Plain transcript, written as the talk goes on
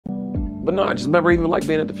But no, I just remember even like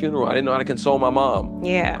being at the funeral. I didn't know how to console my mom.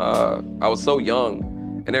 Yeah. I was so young,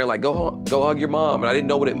 and they're like, go hug your mom, and I didn't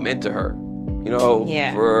know what it meant to her. You know,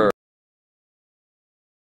 Yeah.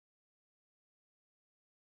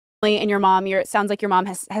 And your mom, it sounds like your mom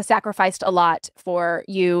has sacrificed a lot for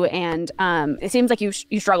you, and it seems like you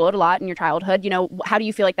struggled a lot in your childhood. You know, how do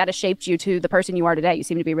you feel like that has shaped you to the person you are today? You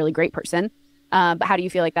seem to be a really great person, but how do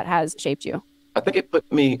you feel like that has shaped you? I think it put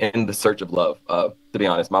me in the search of love. To be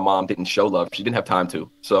honest, my mom didn't show love. She didn't have time to.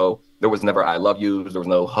 So there was never I love you. There was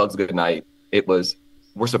no hugs, good night. It was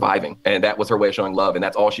we're surviving. And that was her way of showing love. And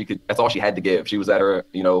that's all she had to give. She was at her,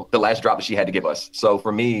 the last drop that she had to give us. So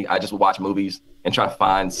for me, I just would watch movies and try to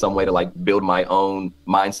find some way to like build my own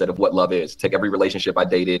mindset of what love is. Take every relationship I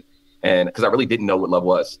dated. And because I really didn't know what love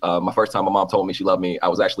was. My first time my mom told me she loved me, I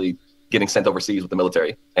was actually getting sent overseas with the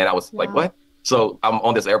military. And I was like, what? So I'm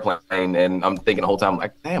on this airplane and I'm thinking the whole time,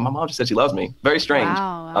 like, damn, my mom just said she loves me. Very strange.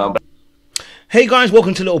 Wow. Hey guys,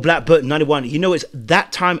 welcome to Little Black Book 91. You know, it's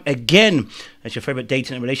that time again. As your favorite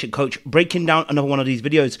dating and relationship coach, breaking down another one of these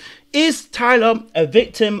videos. Is Tyler a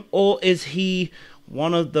victim, or is he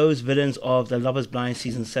one of those villains of The Love Is Blind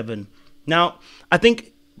Season 7? Now, I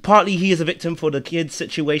think partly he is a victim for the kid's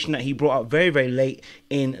situation that he brought up very, very late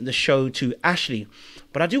in the show to Ashley.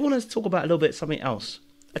 But I do want to talk about a little bit something else.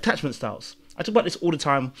 Attachment styles. I talk about this all the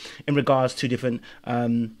time in regards to different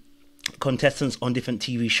contestants on different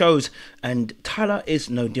TV shows, and Tyler is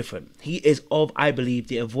no different. He is of, I believe,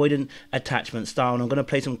 the avoidant attachment style, and I'm going to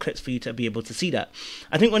play some clips for you to be able to see that.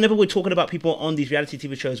 I think whenever we're talking about people on these reality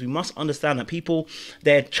TV shows, we must understand that people,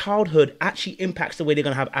 their childhood actually impacts the way they're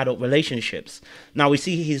going to have adult relationships. Now, we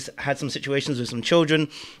see he's had some situations with some children,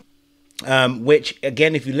 which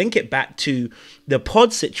again, if you link it back to the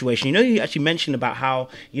pod situation, you actually mentioned about how,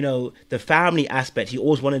 the family aspect, he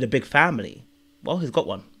always wanted a big family. Well, he's got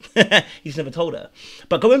one. He's never told her.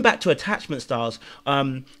 But going back to attachment styles,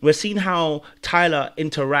 we're seeing how Tyler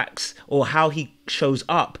interacts, or how he shows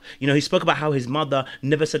up. He spoke about how his mother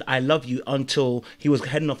never said I love you until he was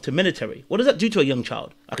heading off to military. What does that do to a young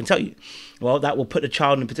child? I can tell you. Well, that will put the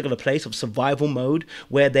child in a particular place of survival mode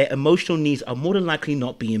where their emotional needs are more than likely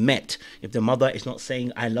not being met. If the mother is not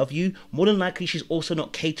saying I love you, more than likely she's also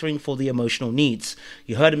not catering for the emotional needs.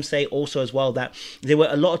 You heard him say also as well that they were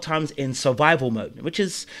a lot of times in survival mode, which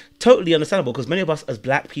is totally understandable, because many of us as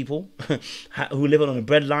black people who live on a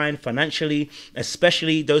breadline financially,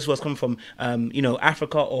 especially those who are coming from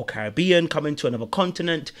Africa or Caribbean, coming to another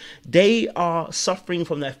continent, they are suffering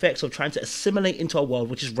from the effects of trying to assimilate into a world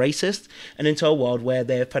which is racist, and into a world where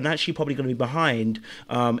they're financially probably going to be behind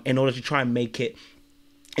in order to try and make it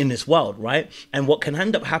in this world, right? And what can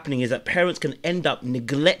end up happening is that parents can end up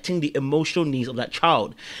neglecting the emotional needs of that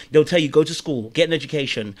child. They'll tell you, go to school, get an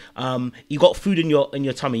education, you got food in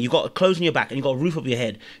your tummy, you got clothes on your back, and you got a roof over your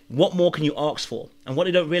head. What more can you ask for? And what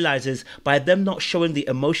they don't realize is, by them not showing the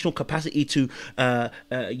emotional capacity to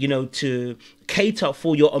to cater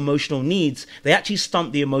for your emotional needs, they actually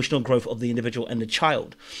stunt the emotional growth of the individual and the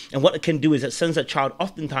child. And what it can do is it sends that child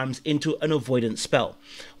oftentimes into an avoidance spell.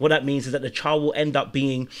 What that means is that the child will end up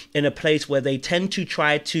being in a place where they tend to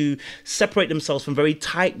try to separate themselves from very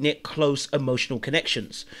tight-knit, close emotional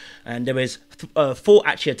connections. And there is 4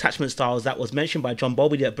 actually attachment styles that was mentioned by John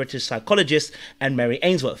Bowlby, the British psychologist, and Mary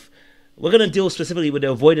Ainsworth. We're going to deal specifically with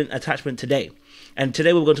the avoidant attachment today. And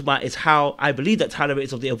today what we're going to talk about is how I believe that Tyler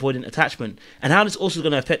is of the avoidant attachment, and how this also is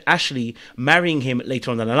going to affect Ashley marrying him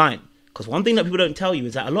later on down the line. Because one thing that people don't tell you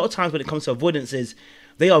is that a lot of times when it comes to avoidances,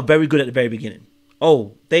 they are very good at the very beginning.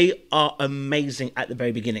 Oh, they are amazing at the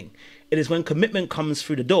very beginning. It is when commitment comes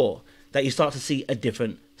through the door that you start to see a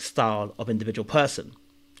different style of individual person.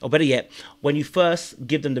 Or better yet, when you first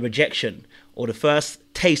give them the rejection or the first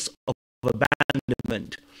taste of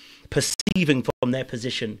abandonment, perceiving from their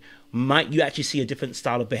position, might you actually see a different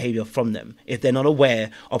style of behavior from them if they're not aware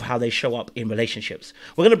of how they show up in relationships.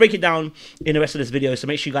 We're going to break it down in the rest of this video, so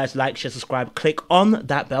make sure you guys like, share, subscribe, click on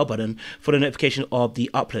that bell button for the notification of the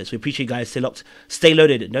uploads. We appreciate you guys. Stay locked, stay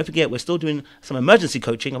loaded. And don't forget, we're still doing some emergency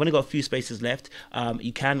coaching. I've only got a few spaces left.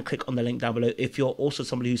 You can click on the link down below if you're also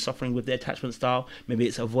somebody who's suffering with their attachment style. Maybe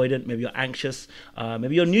it's avoidant, maybe you're anxious,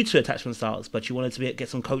 maybe you're new to attachment styles, but you wanted to get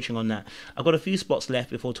some coaching on that. I've got a few spots left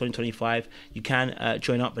before 2025. You can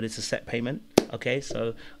join up, but it's a set payment. Okay,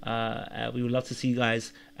 so we would love to see you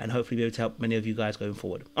guys and hopefully be able to help many of you guys going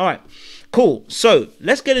forward. All right, cool. So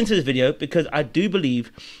let's get into this video, because I do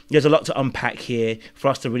believe there's a lot to unpack here for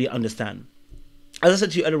us to really understand. as I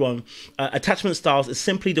said to you earlier on, attachment styles is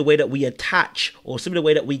simply the way that we attach, or simply the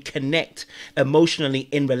way that we connect emotionally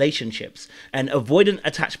in relationships. And avoidant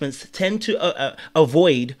attachments tend to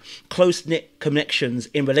avoid close-knit connections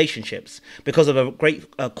in relationships because of a great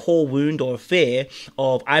core wound or a fear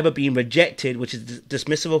of either being rejected, which is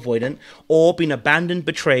dismissive avoidant, or being abandoned,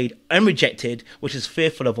 betrayed, and rejected, which is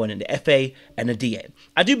fearful avoidant, the FA and the DA.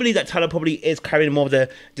 I do believe that Tyler probably is carrying more of the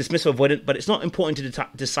dismissive avoidant, but it's not important to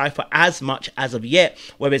decipher as much as of yet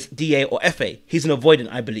whether it's DA or FA. He's an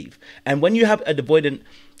avoidant, I believe. And when you have an avoidant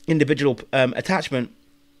individual attachment,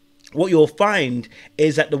 what you'll find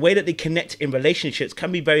is that the way that they connect in relationships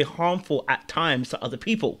can be very harmful at times to other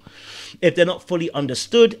people if they're not fully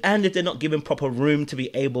understood and if they're not given proper room to be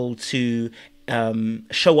able to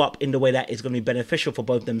show up in the way that is going to be beneficial for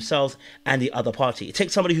both themselves and the other party. It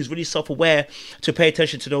takes somebody who's really self-aware to pay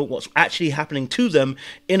attention to know what's actually happening to them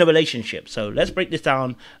in a relationship. So let's break this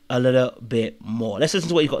down a little bit more. Let's listen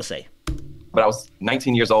to what you've got to say. But I was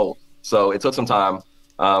 19 years old, so it took some time,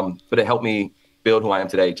 but it helped me build who I am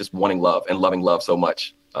today, just wanting love and loving love so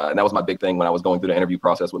much. And that was my big thing when I was going through the interview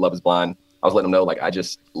process with Love is Blind. I was letting them know, like, I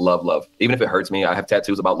just love love. Even if it hurts me, I have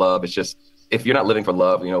tattoos about love. It's just, if you're not living for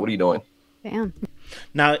love, what are you doing? Damn.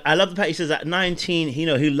 Now, I love the fact he says at 19,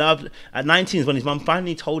 at 19 is when his mum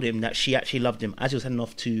finally told him that she actually loved him as he was heading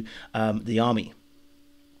off to the army.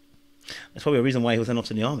 That's probably a reason why he was heading off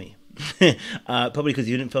to the army. Probably because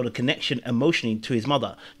he didn't feel the connection emotionally to his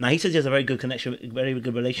mother. Now, he says he has a very good connection, very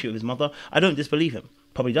good relationship with his mother. I don't disbelieve him.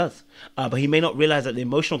 Probably does. But he may not realize that the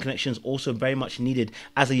emotional connection is also very much needed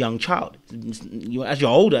as a young child. As you're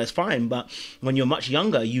older, it's fine. But when you're much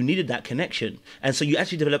younger, you needed that connection. And so you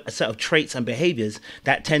actually develop a set of traits and behaviors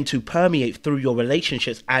that tend to permeate through your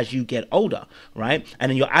relationships as you get older, right?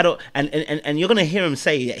 And in your adult, and you're going to hear him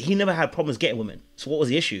say that he never had problems getting women. So what was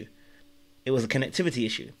the issue? It was a connectivity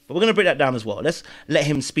issue. But we're going to break that down as well. Let's let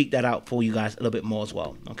him speak that out for you guys a little bit more as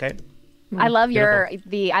well, okay? I love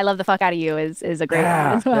I love the fuck out of you is a great one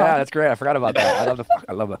as well. Yeah, that's great. I forgot about that.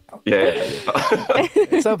 I love it. Yeah.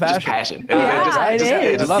 It's so passionate. Passion. Yeah, it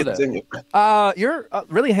is. I love it. You're a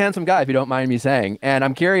really handsome guy, if you don't mind me saying. And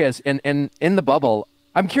I'm curious, in the bubble,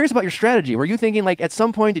 I'm curious about your strategy. Were you thinking, like, at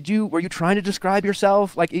some point, were you trying to describe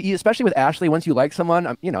yourself? Like, especially with Ashley, once you like someone,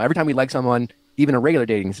 every time we like someone, even a regular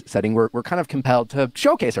dating setting, we're kind of compelled to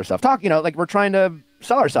showcase ourselves, talk, like we're trying to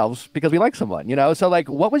sell ourselves because we like someone, So, like,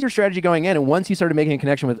 what was your strategy going in? And once you started making a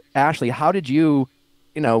connection with Ashley, how did you,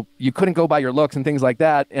 you couldn't go by your looks and things like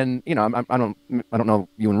that. And, I don't know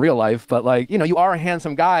you in real life, but, like, you are a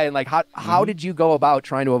handsome guy. And, like, how did you go about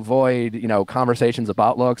trying to avoid, conversations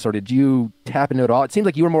about looks, or did you tap into it all? It seems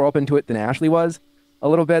like you were more open to it than Ashley was a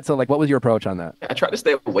little bit. So, like, what was your approach on that? I try to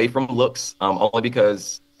stay away from looks, only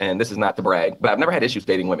because, and this is not to brag, but I've never had issues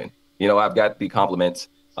dating women. I've got the compliments,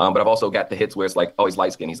 but I've also got the hits where it's like, oh, he's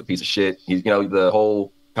light skinned, he's a piece of shit. He's, the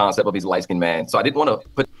whole concept of he's a light skinned man. So I didn't want to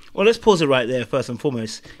put. Well, let's pause it right there first and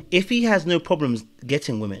foremost. If he has no problems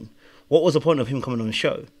getting women, what was the point of him coming on the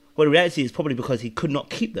show? Well, the reality is probably because he could not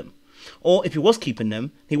keep them. Or if he was keeping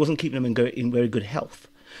them, he wasn't keeping them in very good health.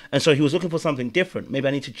 And so he was looking for something different. Maybe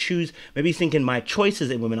I need to choose. Maybe he's thinking my choices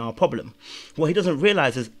in women are a problem. What he doesn't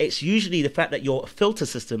realize is it's usually the fact that your filter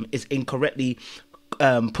system is incorrectly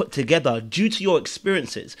put together due to your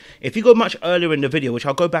experiences. If you go much earlier in the video, which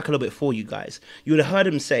I'll go back a little bit for you guys, you would have heard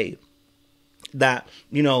him say that,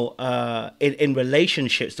 in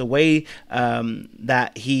relationships, the way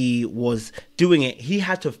that he was doing it, he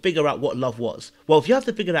had to figure out what love was. Well, if you have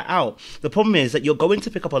to figure that out, the problem is that you're going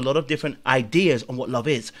to pick up a lot of different ideas on what love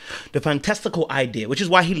is. The fantastical idea, which is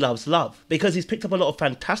why he loves love, because he's picked up a lot of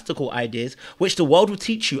fantastical ideas, which the world will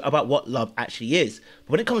teach you about what love actually is.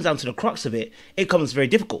 But when it comes down to the crux of it, it comes very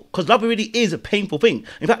difficult, because love really is a painful thing.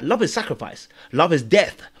 In fact, love is sacrifice. Love is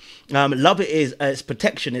death. Love is it's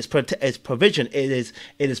protection, it's provision, it is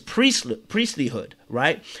priestlyhood,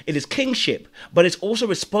 right? It is kingship, but it's also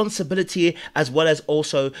responsibility as well as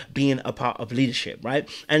also being a part of leadership, right?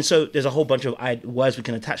 And so there's a whole bunch of words we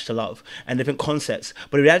can attach to love and different concepts.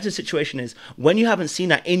 But the reality of the situation is when you haven't seen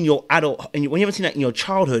that in your when you haven't seen that in your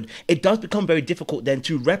childhood, it does become very difficult then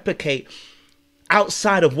to replicate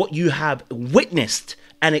outside of what you have witnessed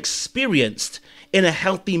and experienced in a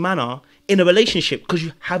healthy manner in a relationship, because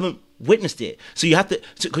you haven't witnessed it. So you have to,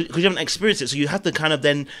 because you haven't experienced it. So you have to kind of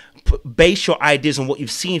then base your ideas on what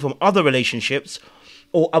you've seen from other relationships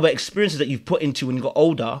or other experiences that you've put into when you got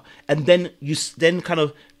older. And then you then kind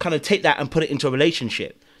of take that and put it into a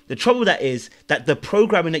relationship. The trouble with that is that the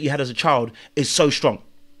programming that you had as a child is so strong.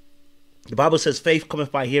 The Bible says faith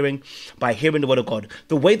cometh by hearing the word of God.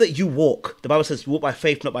 The way that you walk, the Bible says you walk by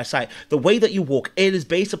faith, not by sight. The way that you walk, it is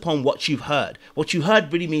based upon what you've heard. What you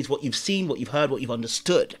heard really means what you've seen, what you've heard, what you've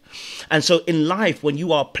understood. And so in life, when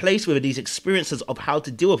you are placed with these experiences of how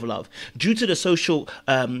to deal with love, due to the social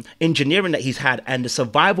engineering that he's had and the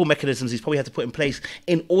survival mechanisms he's probably had to put in place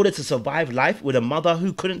in order to survive life, with a mother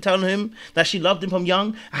who couldn't tell him that she loved him from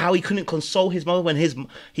young, how he couldn't console his mother when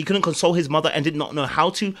he couldn't console his mother and did not know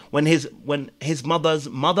how to when his mother's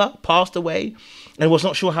mother passed away and was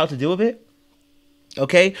not sure how to deal with it.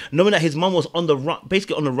 Okay, knowing that his mom was on the run,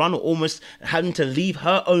 basically on the run, or almost having to leave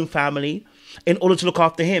her own family in order to look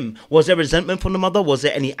after him. Was there resentment from the mother? Was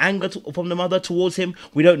there any anger from the mother towards him?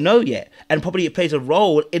 We don't know yet. And probably it plays a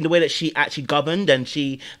role in the way that she actually governed and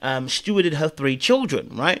she stewarded her 3 children,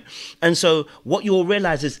 right? And so what you'll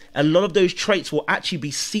realize is a lot of those traits will actually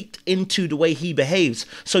be seeped into the way he behaves.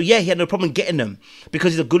 So yeah, he had no problem getting them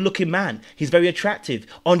because he's a good looking man. He's very attractive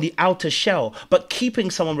on the outer shell, but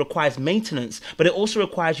keeping someone requires maintenance, but it also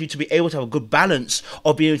requires you to be able to have a good balance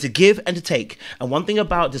of being able to give and to take. And one thing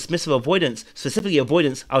about dismissive avoidance, specifically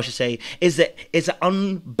avoidance, I should say, is that it's an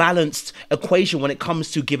unbalanced equation when it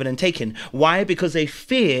comes to giving and taking. Why? Because they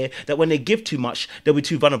fear that when they give too much, they'll be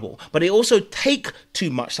too vulnerable. But they also take too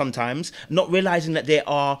much sometimes, not realizing that they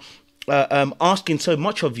are asking so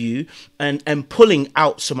much of you and pulling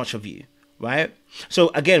out so much of you, right? So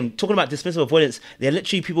again, talking about dismissive avoidance, they're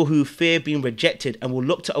literally people who fear being rejected and will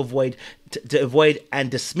look to avoid and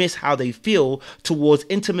dismiss how they feel towards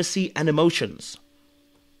intimacy and emotions.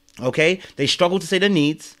 Okay, they struggle to say their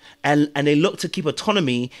needs and they look to keep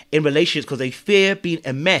autonomy in relationships because they fear being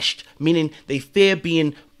enmeshed, meaning they fear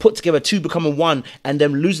being put together to becoming one and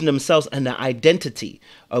them losing themselves and their identity,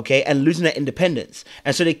 okay, and losing their independence.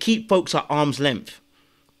 And so they keep folks at arm's length.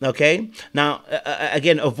 Okay, now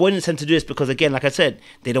again, avoidance tend to do this because, again, like I said,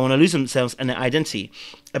 they don't want to lose themselves and their identity,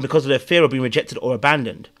 and because of their fear of being rejected or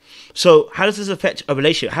abandoned. So how does this affect a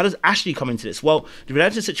relationship? How does Ashley come into this? Well, the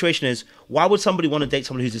reality of the situation is, why would somebody want to date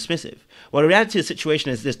somebody who's dismissive? Well, the reality of the situation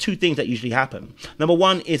is there's 2 things that usually happen. Number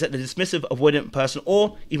one is that the dismissive, avoidant person,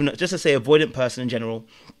 or even just to say avoidant person in general,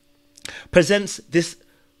 presents this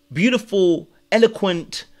beautiful,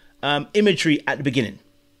 eloquent imagery at the beginning.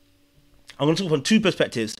 I'm going to talk from 2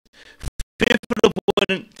 perspectives. Fearful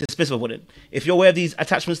avoidant, dismissive avoidant. If you're aware of these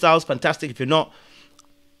attachment styles, fantastic. If you're not,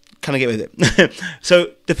 kind of get with it.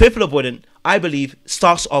 So the fearful avoidant, I believe,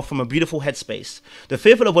 starts off from a beautiful headspace. The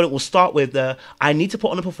fearful avoidant will start with I need to put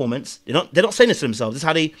on a performance. They're not saying this to themselves.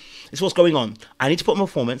 This is what's going on. I need to put on a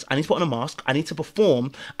performance. I need to put on a mask. I need to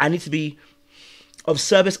perform. I need to be of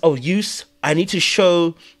service, of use. I need to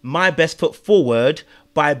show my best foot forward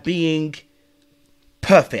by being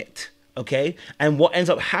perfect. Okay, and what ends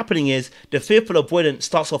up happening is the fearful avoidant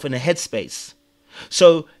starts off in a headspace.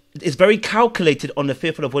 So it's very calculated on the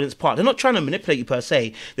fearful avoidance part. They're not trying to manipulate you per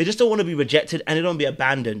se. They just don't want to be rejected and they don't want to be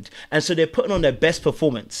abandoned. And so they're putting on their best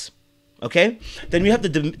performance. Okay, then we have the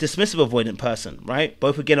dismissive avoidant person, right?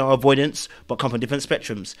 Both again are avoidance, but come from different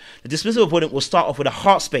spectrums. The dismissive avoidant will start off with a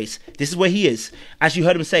heart space. This is where he is. As you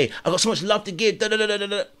heard him say, I got so much love to give. Da, da, da, da, da,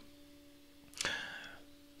 da.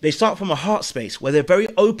 They start from a heart space where they're very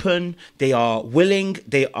open, they are willing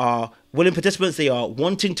participants, they are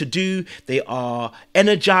wanting to do, they are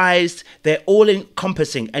energized, they're all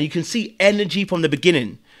encompassing. And you can see energy from the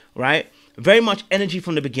beginning, right? Very much energy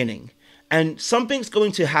from the beginning. And something's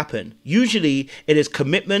going to happen. Usually it is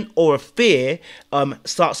commitment or a fear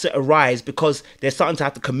starts to arise because they're starting to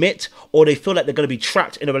have to commit or they feel like they're going to be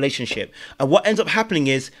trapped in a relationship. And what ends up happening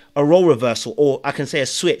is a role reversal, or I can say a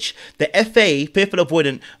switch. The FA, fearful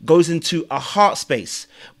avoidant, goes into a heart space.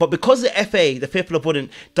 But because the FA, the fearful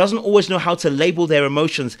avoidant, doesn't always know how to label their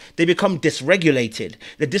emotions, they become dysregulated.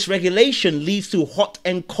 The dysregulation leads to hot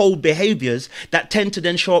and cold behaviors that tend to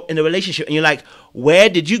then show up in a relationship. And you're like, where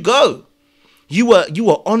did you go? You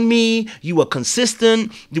were on me, you were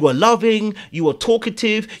consistent, you were loving, you were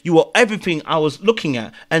talkative, you were everything I was looking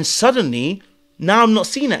at. And suddenly, now I'm not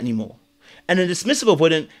seeing that anymore. And the dismissive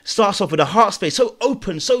avoidant starts off with a heart space, so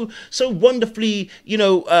open, so wonderfully,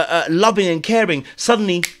 loving and caring,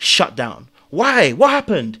 suddenly shut down. Why? What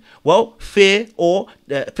happened? Well, fear, or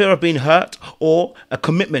fear of being hurt, or a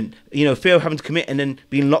commitment, fear of having to commit and then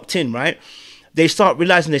being locked in, right? They start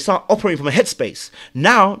realizing, they start operating from a headspace.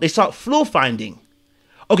 Now they start floor finding.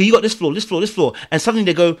 Okay, you got this floor, this floor, this floor. And suddenly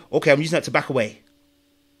they go, okay, I'm using that to back away.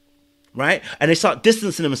 Right? And they start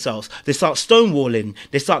distancing themselves. They start stonewalling.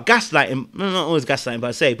 They start gaslighting. No, not always gaslighting, but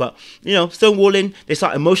I say, but, stonewalling. They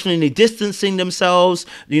start emotionally distancing themselves.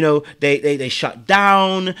 They shut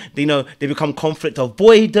down. They become conflict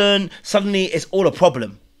avoidant. Suddenly it's all a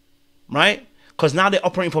problem. Right? Because now they're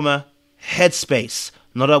operating from a head space,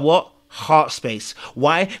 not a what? Heart space.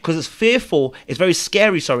 Why? Because it's fearful, it's very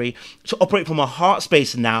scary, sorry, to operate from a heart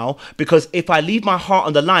space now, because if I leave my heart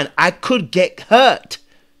on the line, I could get hurt.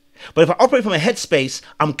 But if I operate from a headspace,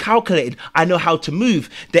 I'm calculated. I know how to move.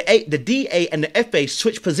 The DA and the FA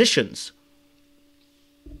switch positions.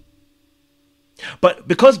 But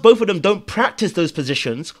because both of them don't practice those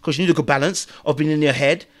positions, because you need a good balance of being in your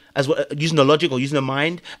head, as well using the logic or using the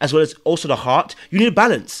mind, as well as also the heart, you need a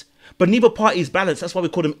balance. But neither party is balanced. That's why we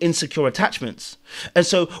call them insecure attachments. And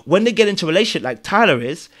so when they get into a relationship like Tyler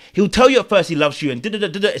is, he'll tell you at first he loves you and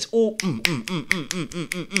it's all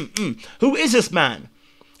Who is this man?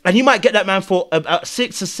 And you might get that man for about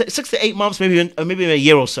 6 to 8 months, maybe a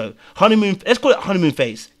year or so. Honeymoon, let's call it honeymoon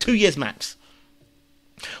phase, 2 years max.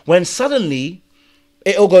 When suddenly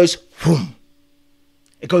it all goes, whoom,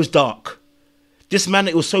 it goes dark. This man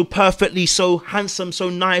that was so perfectly, so handsome, so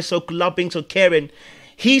nice, so loving, so caring,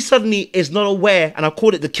 he suddenly is not aware, and I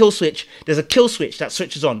call it the kill switch. There's a kill switch that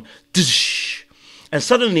switches on. And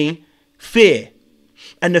suddenly, fear.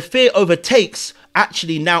 And the fear overtakes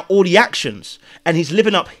actually now all the actions. And he's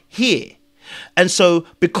living up here. And so,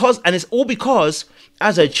 it's all because,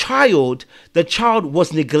 as a child, the child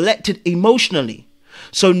was neglected emotionally.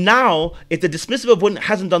 So now, if the dismissive avoidant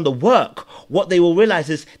hasn't done the work, what they will realize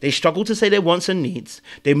is they struggle to say their wants and needs.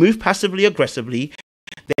 They move passively aggressively.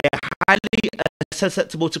 They're highly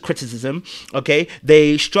susceptible to criticism. Okay,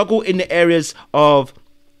 they struggle in the areas of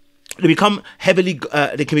they become heavily.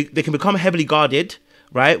 They can become heavily guarded.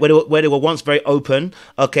 Right, where they were once very open.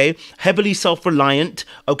 Okay, heavily self-reliant.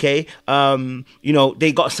 Okay,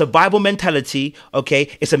 they got a survival mentality. Okay,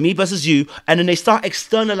 it's a me versus you, and then they start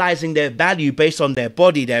externalizing their value based on their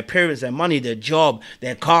body, their appearance, their money, their job,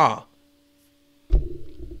 their car.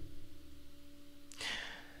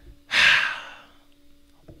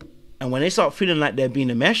 And when they start feeling like they're being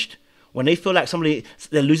enmeshed, when they feel like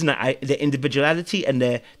they're losing their individuality and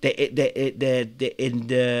their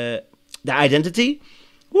identity,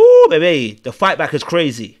 woo, baby, the fight back is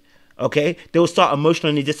crazy. Okay, they will start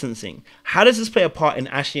emotionally distancing. How does this play a part in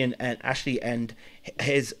Ashley and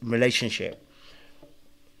his relationship?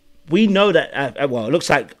 We know that. It looks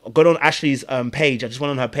like going on Ashley's page. I just went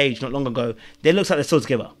on her page not long ago. It looks like they're still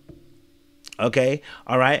together. Okay,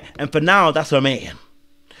 all right, and for now, that's her man.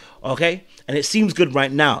 Okay, and it seems good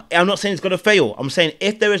right now. I'm not saying it's going to fail. I'm saying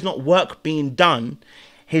if there is not work being done,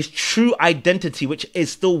 his true identity, which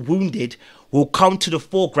is still wounded, will come to the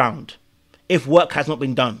foreground if work has not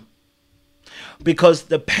been done. Because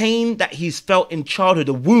the pain that he's felt in childhood,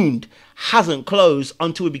 the wound, hasn't closed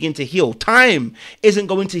until we begin to heal. Time isn't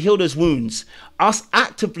going to heal those wounds. Us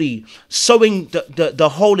actively sewing the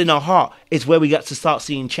hole in our heart is where we get to start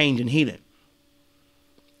seeing change and healing.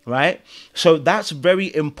 Right? So that's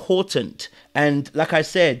very important. And like I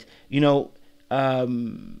said, he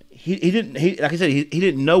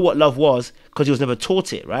didn't know what love was because he was never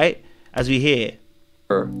taught it, right? As we hear.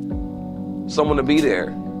 Someone to be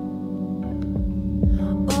there.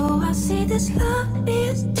 Oh, I see this love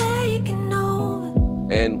is taking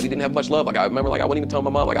over. And we didn't have much love. Like I remember, I wouldn't even tell my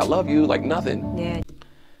mom, I love you, nothing. Yeah.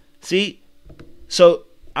 See, so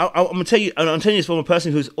I'm gonna tell you this from a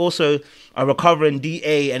person who's also a recovering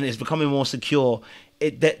DA and is becoming more secure.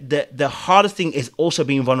 The hardest thing is also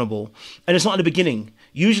being vulnerable, and it's not at the beginning.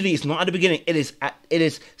 Usually, it's not at the beginning. It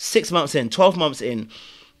is 6 months in, 12 months in.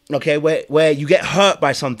 Okay, where you get hurt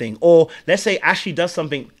by something, or let's say Ashley does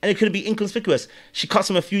something and it could be inconspicuous. She cuts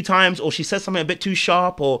him a few times, or she says something a bit too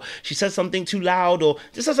sharp, or she says something too loud, or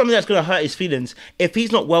just says something that's going to hurt his feelings. If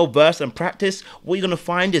he's not well versed and practiced, what you're going to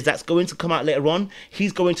find is that's going to come out later on.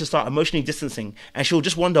 He's going to start emotionally distancing, and she'll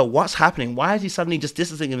just wonder what's happening. Why is he suddenly just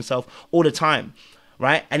distancing himself all the time,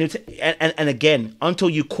 right? And again, until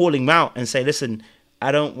you call him out and say, listen,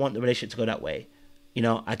 I don't want the relationship to go that way.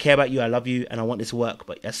 I care about you, I love you, and I want this to work,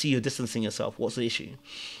 but I see you distancing yourself. What's the issue?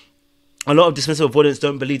 A lot of dismissive avoidants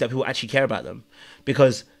don't believe that people actually care about them,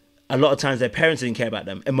 because a lot of times their parents didn't care about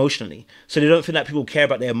them emotionally. So they don't feel that people care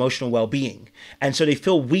about their emotional well-being. And so they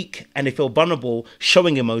feel weak and they feel vulnerable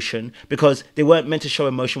showing emotion because they weren't meant to show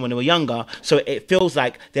emotion when they were younger. So it feels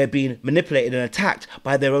like they're being manipulated and attacked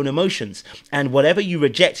by their own emotions. And whatever you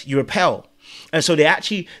reject, you repel. And so in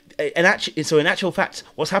actual fact,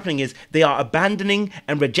 what's happening is they are abandoning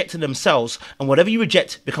and rejecting themselves, and whatever you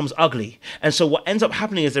reject becomes ugly. And so what ends up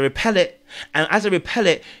happening is they repel it, and as they repel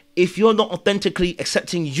it, if you're not authentically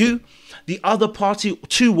accepting you, the other party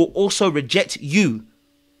too will also reject you.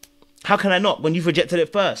 How can I not, when you've rejected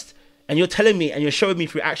it first? And you're telling me and you're showing me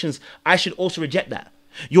through actions, I should also reject that.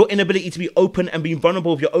 Your inability to be open and being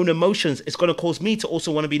vulnerable with your own emotions is going to cause me to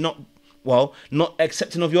also want to be not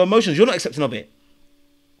accepting of your emotions. You're not accepting of it.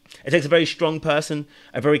 It takes a very strong person,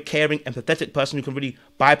 a very caring, empathetic person who can really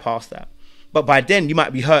bypass that. But by then, you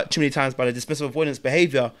might be hurt too many times by the dismissive avoidance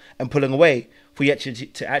behavior and pulling away for you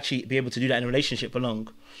to actually be able to do that in a relationship for long.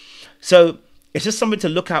 So it's just something to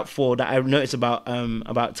look out for that I've noticed about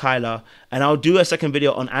Tyler. And I'll do a second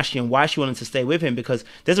video on Ashley and why she wanted to stay with him, because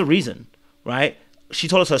there's a reason, right? She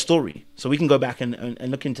told us her story, so we can go back and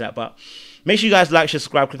look into that. But make sure you guys like, share,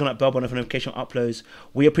 subscribe, click on that bell button for notification uploads.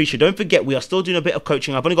 We appreciate it. Don't forget, we are still doing a bit of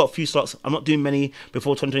coaching. I've only got a few slots. I'm not doing many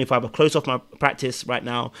before 2025. I've closed off my practice right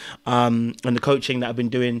now and the coaching that I've been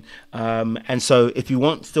doing. And so if you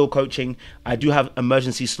want still coaching, I do have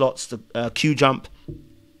emergency slots, the Q jump.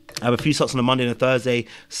 I have a few slots on a Monday and a Thursday.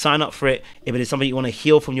 Sign up for it if it is something you want to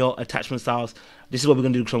heal from your attachment styles. This is what we're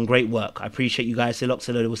going to do, some great work. I appreciate you guys. Say lots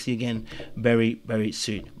of hello. We'll see you again very, very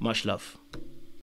soon. Much love.